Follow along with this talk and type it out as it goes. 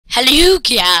Hello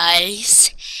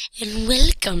guys, and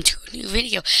welcome to a new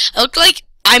video. I look like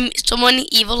I'm someone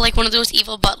evil, like one of those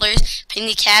evil butlers, petting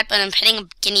a cat, but I'm petting a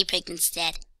guinea pig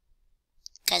instead.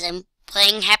 Because I'm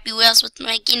playing Happy Wheels with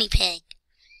my guinea pig.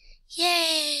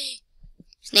 Yay!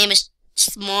 His name is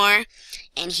S'more,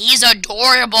 and he's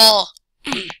adorable.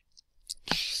 He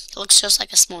looks just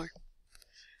like a s'more.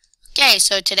 Okay,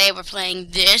 so today we're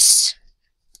playing this.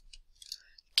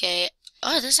 Okay,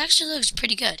 oh, this actually looks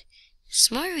pretty good.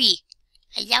 S'morey,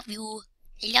 I love you.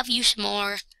 I love you,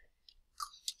 S'more.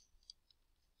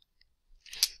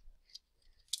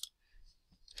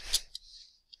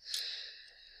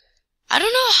 I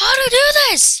don't know how to do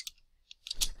this.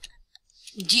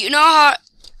 Do you know how?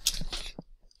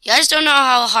 You guys don't know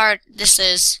how hard this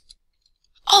is.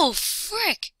 Oh,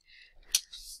 frick.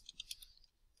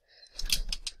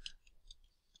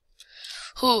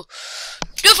 Who?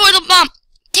 Go for the bump.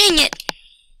 Dang it.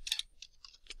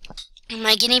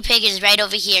 My guinea pig is right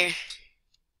over here.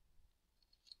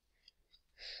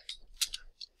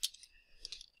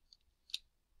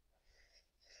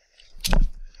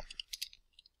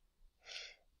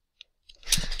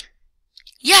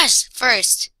 Yes,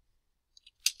 first.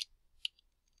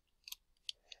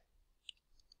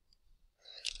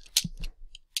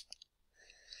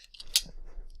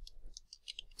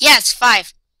 Yes,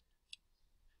 5.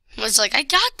 I was like, I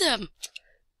got them.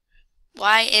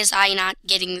 Why is I not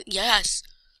getting yes?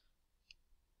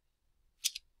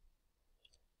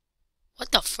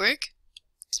 What the frick?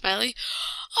 Smiley?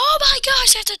 Oh my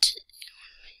gosh, that's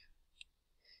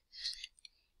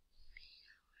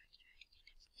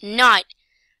not.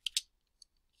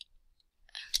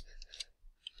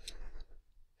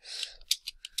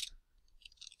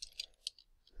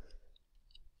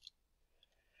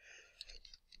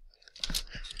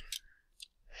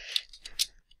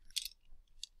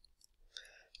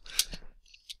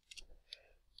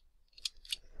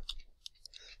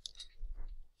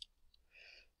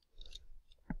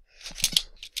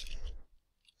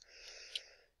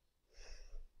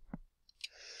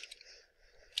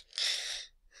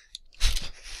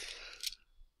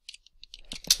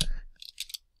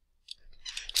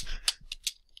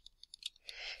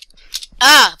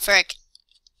 Ah, frick.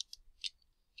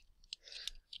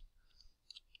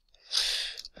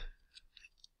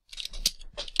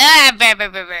 Ah, brr, brr,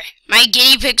 brr, brr. My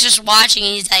guinea pig's just watching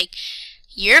and he's like,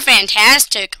 you're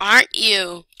fantastic, aren't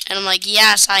you? And I'm like,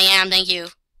 yes, I am, thank you.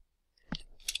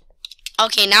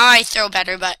 Okay, now I throw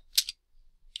better, but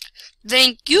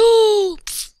thank you.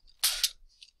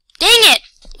 Dang it.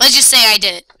 Let's just say I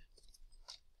did it.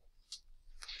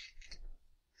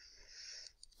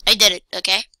 I did it,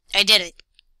 okay? I did it.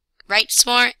 Right,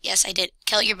 S'more? Yes, I did.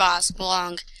 Kill your boss.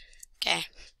 Belong. Okay.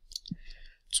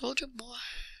 Soldier boy.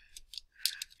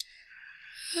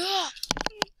 Ah.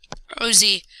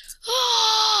 Rosie.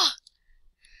 Ah.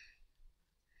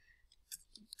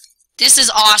 This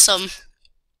is awesome.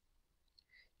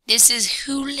 This is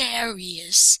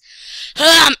hilarious.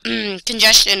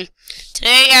 Congestion.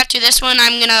 Today, after this one,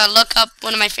 I'm gonna look up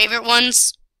one of my favorite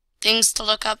ones. Things to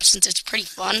look up since it's pretty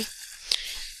fun.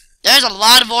 There's a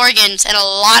lot of organs and a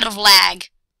lot of lag.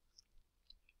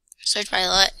 Search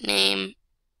by name.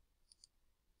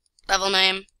 Level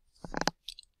name.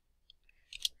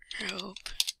 Rope.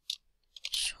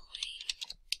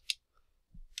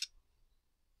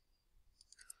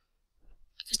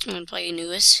 I guess I'm gonna play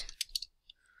newest.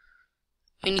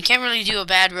 I mean, you can't really do a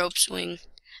bad rope swing.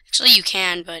 Actually, you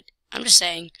can, but I'm just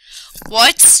saying.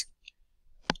 What?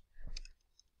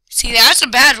 See, that's a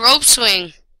bad rope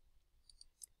swing.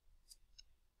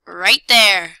 Right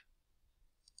there.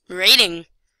 Rating.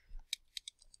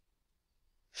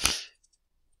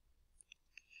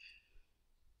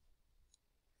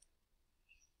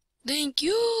 Thank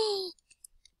you.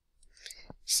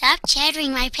 Stop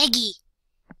chattering, my piggy.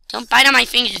 Don't bite on my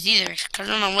fingers either, because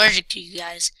I'm allergic to you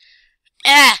guys.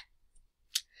 Ah.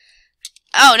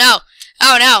 Oh no.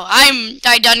 Oh no.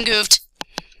 I done goofed.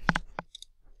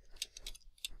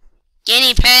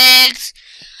 Guinea pigs.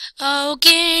 Oh,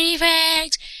 guinea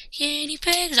pigs. Guinea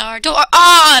pigs are adorable.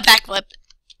 Oh, backflip.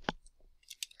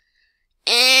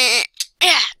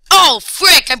 Yeah. Oh,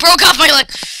 frick. I broke off my leg.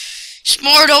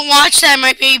 S'more, don't watch that,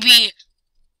 my baby.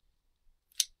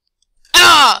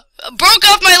 Ah, broke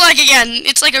off my leg again.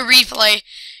 It's like a replay.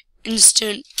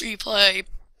 Instant replay.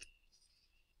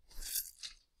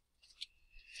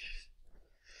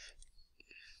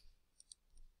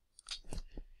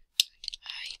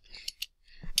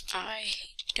 I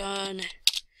done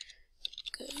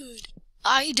good.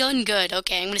 I done good.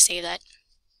 Okay, I'm gonna save that.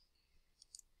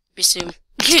 Resume.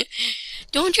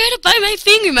 Don't try to bite my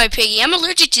finger, my piggy. I'm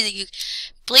allergic to you.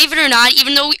 Believe it or not,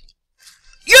 even though we...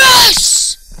 Yeah!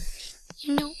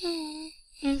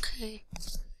 Okay.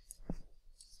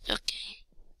 Okay.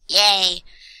 Yay!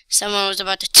 Someone was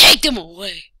about to take them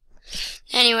away.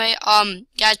 Anyway,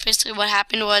 guys, basically what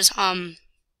happened was,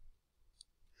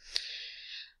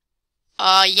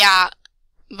 yeah.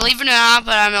 Believe it or not,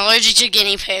 but I'm allergic to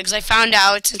guinea pigs. I found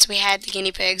out since we had the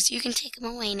guinea pigs. You can take them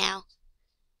away now.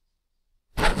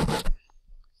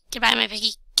 Goodbye, my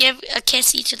piggy. Give a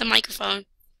kissy to the microphone.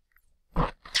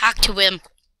 Talk to him.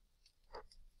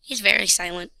 He's very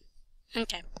silent.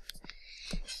 Okay.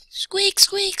 Squeak,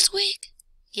 squeak, squeak.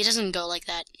 He doesn't go like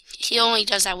that. He only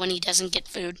does that when he doesn't get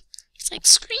food. He's like,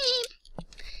 scream.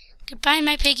 Goodbye,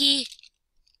 my piggy.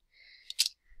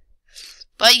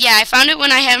 But yeah, I found it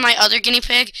when I had my other guinea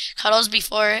pig, Cuddles,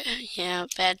 before. Yeah,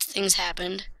 bad things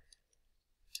happened.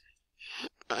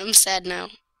 I'm sad now.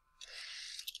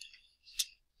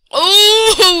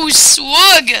 Oh,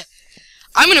 swug!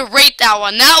 I'm gonna rate that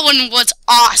one. That one was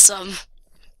awesome.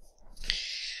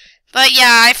 But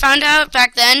yeah, I found out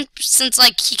back then, since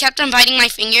like he kept on biting my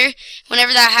finger,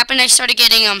 whenever that happened, I started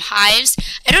getting hives.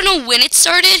 I don't know when it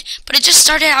started, but it just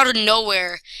started out of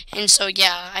nowhere. And so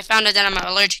yeah, I found out that I'm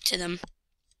allergic to them.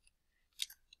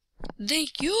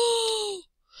 Thank you.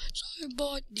 Sorry,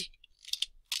 buddy.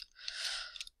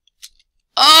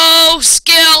 Oh,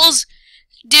 skills.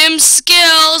 Dim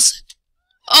skills.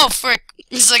 Oh, frick.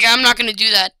 He's like, I'm not gonna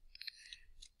do that.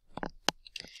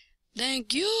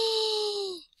 Thank you.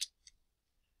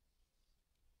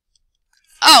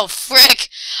 Oh, frick.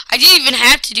 I didn't even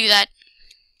have to do that.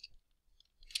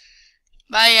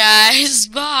 Bye, guys.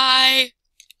 Bye.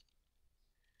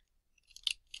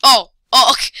 Oh,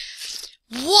 okay.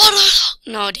 What a...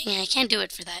 No, dang it, I can't do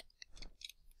it for that.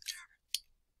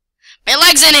 My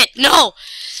leg's in it! No!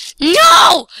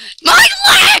 No! My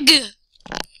leg!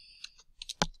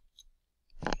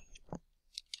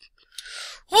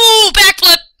 Ooh,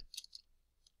 backflip!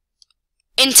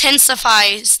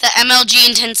 Intensifies. The MLG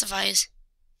intensifies.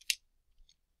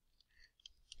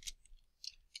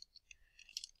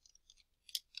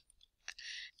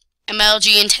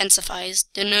 MLG intensifies.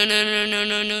 No, no, no, no, no,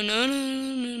 no, no, no,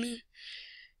 no, no.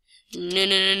 No,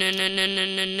 no, no, no, no, no,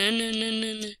 no, no, no, no,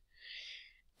 no, no.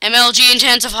 MLG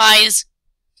intensifies.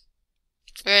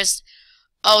 First.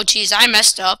 Oh, jeez, I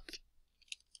messed up.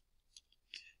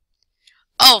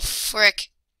 Oh, frick.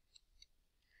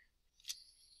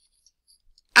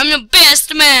 I'm the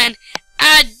best man.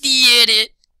 I did it.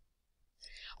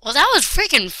 Well, that was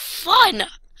freaking fun. I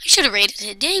should have rated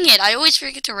it. Dang it, I always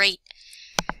forget to rate.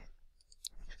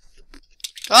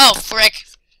 Oh, frick.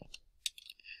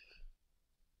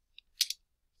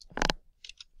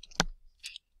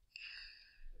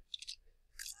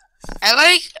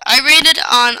 I rated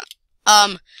on,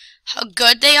 how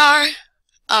good they are,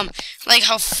 like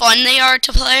how fun they are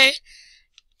to play.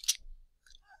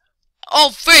 Oh,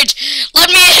 fridge, let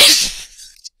me in.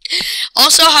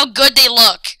 Also, how good they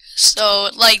look. So,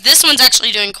 like, this one's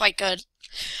actually doing quite good.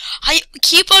 I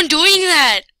keep on doing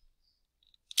that.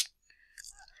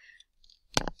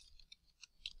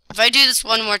 If I do this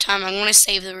one more time, I'm gonna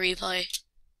save the replay.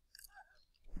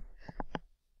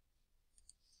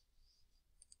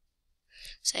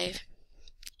 Save.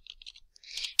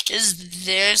 Is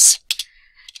this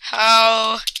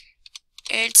how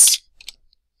it's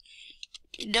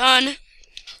done?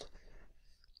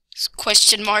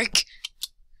 Question mark.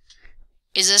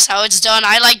 Is this how it's done?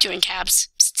 I like doing caps.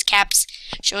 Caps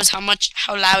shows how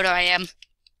loud I am.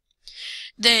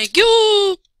 Thank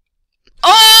you.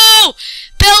 Oh!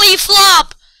 Belly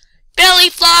flop! Belly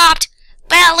flopped!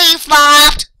 Belly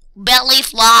flopped! Belly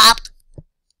flopped!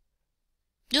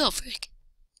 Oh, frick.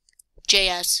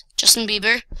 JS. Justin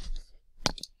Bieber.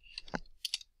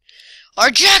 Or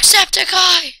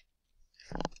Jacksepticeye!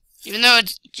 Even though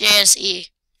it's JSE.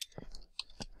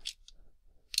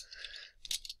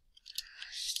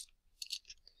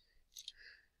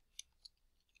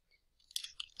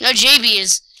 No, JB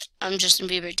is Justin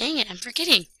Bieber. Dang it, I'm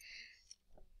forgetting.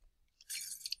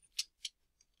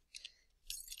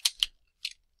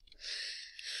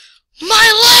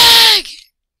 My leg!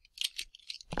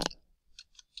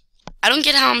 I don't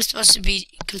get how I'm supposed to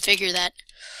configure that.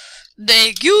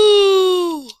 Thank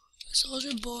you!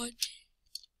 Sergeant Boy.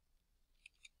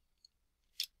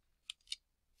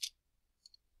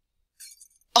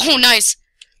 Oh, nice.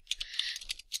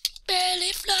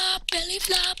 Belly flop, belly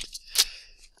flop.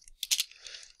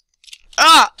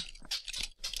 Ah!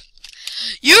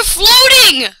 You're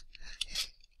floating!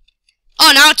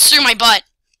 Oh, now it's through my butt.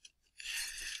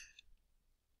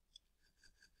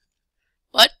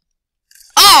 What?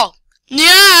 Oh!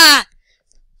 Yeah!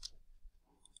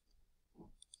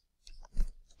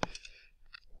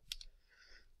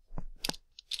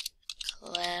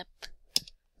 Clap.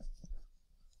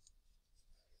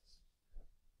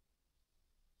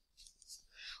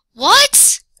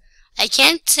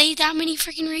 can't say that many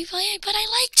freaking replay, but I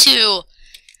like to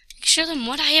show them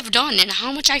what I have done and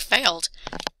how much I failed.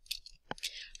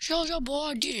 Show your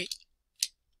boy did it.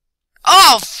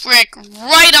 Oh frick!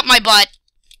 Right up my butt.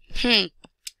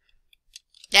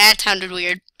 That sounded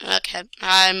weird. Okay,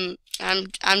 I'm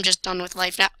just done with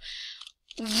life now.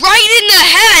 Right in the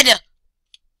head.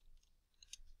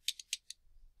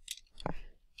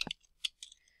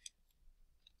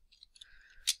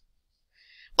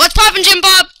 What's poppin', Jim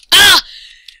Bob? Ah!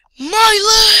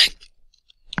 My leg!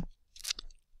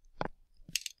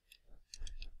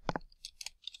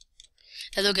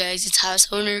 Hello guys, it's House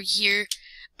Owner here.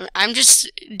 I'm just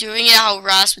doing it how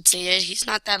Ross would say it. He's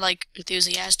not that, like,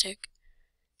 enthusiastic.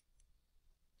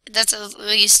 That's at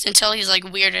least until he's, like,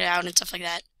 weirded out and stuff like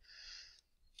that.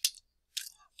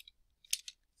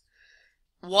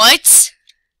 What?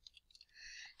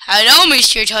 Hello,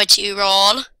 Mr. Tootsie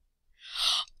Roll.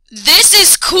 This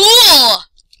is cool!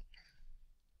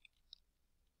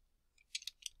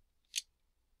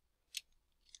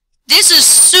 This is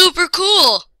super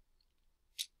cool!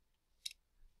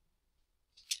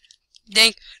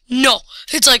 Dang. No!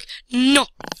 It's like, no!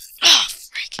 Ah,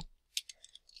 frick.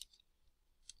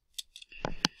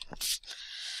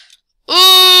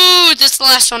 Ooh, this is the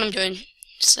last one I'm doing.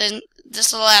 This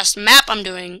is the last map I'm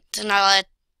doing. I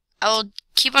will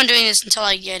keep on doing this until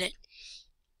I get it.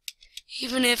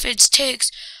 Even if it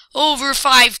takes over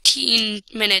 15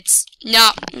 minutes.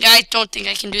 No, I don't think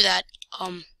I can do that.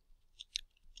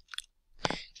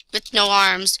 With no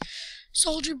arms.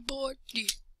 Soldier boy.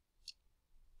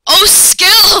 Oh,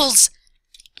 skills!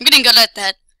 I'm getting good at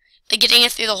that. Like getting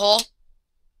it through the hole.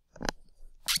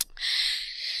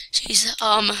 Jeez,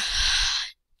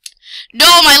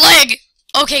 no, my leg!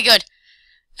 Okay, good.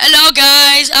 Hello,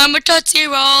 guys. I'm a Tootsie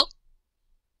Roll.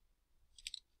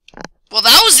 Well,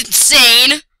 that was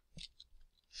insane.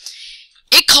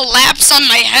 It collapsed on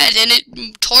my head and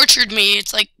it tortured me.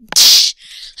 It's like,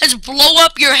 let's blow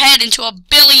up your head into a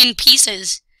billion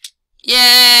pieces.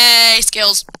 Yay,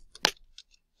 skills.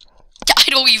 I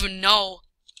don't even know.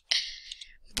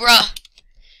 Bruh.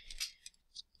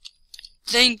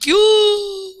 Thank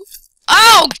you.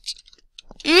 Ouch!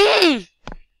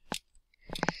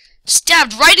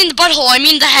 Stabbed right in the butthole. I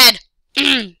mean the head.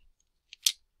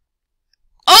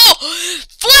 Oh!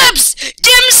 Flips!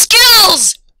 Dim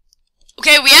skills!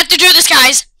 Okay, we have to do this,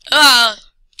 guys.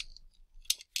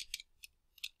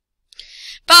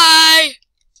 Bye!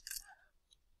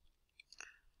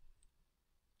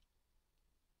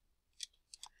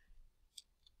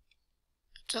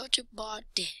 Thought your bot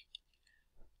did.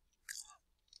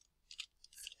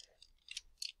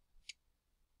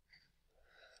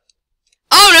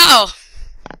 Oh no!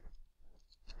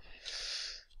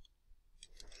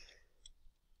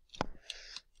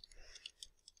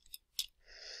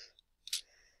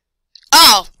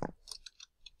 Oh!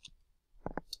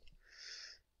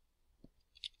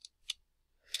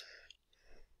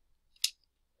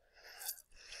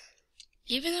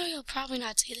 Even though you'll probably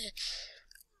not see this,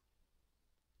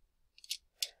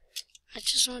 I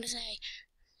just want to say,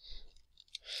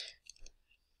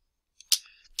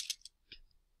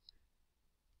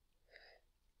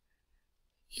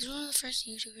 he's one of the first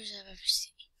YouTubers I've ever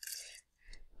seen.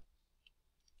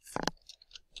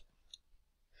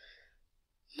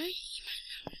 He might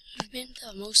not have been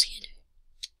the most kid.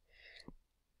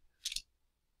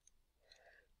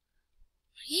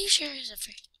 But he sure is a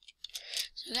freak.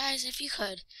 So guys, if you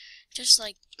could, just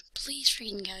like, please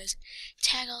freaking guys,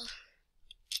 tag all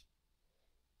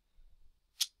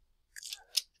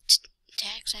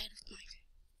tag side of my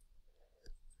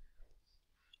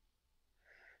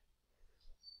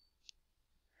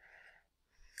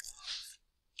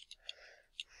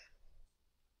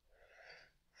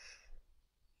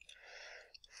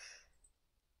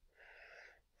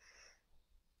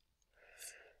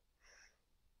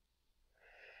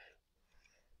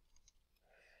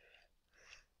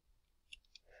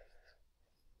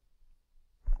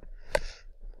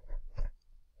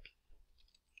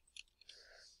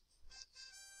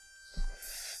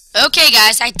Okay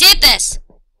guys, I did this!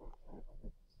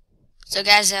 So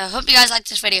guys, I hope you guys liked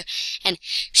this video, and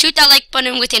shoot that like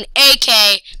button with an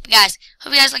AK. But guys,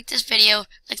 hope you guys liked this video,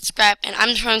 like, subscribe, and I'm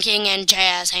the Throne King and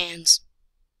Jazz Hands.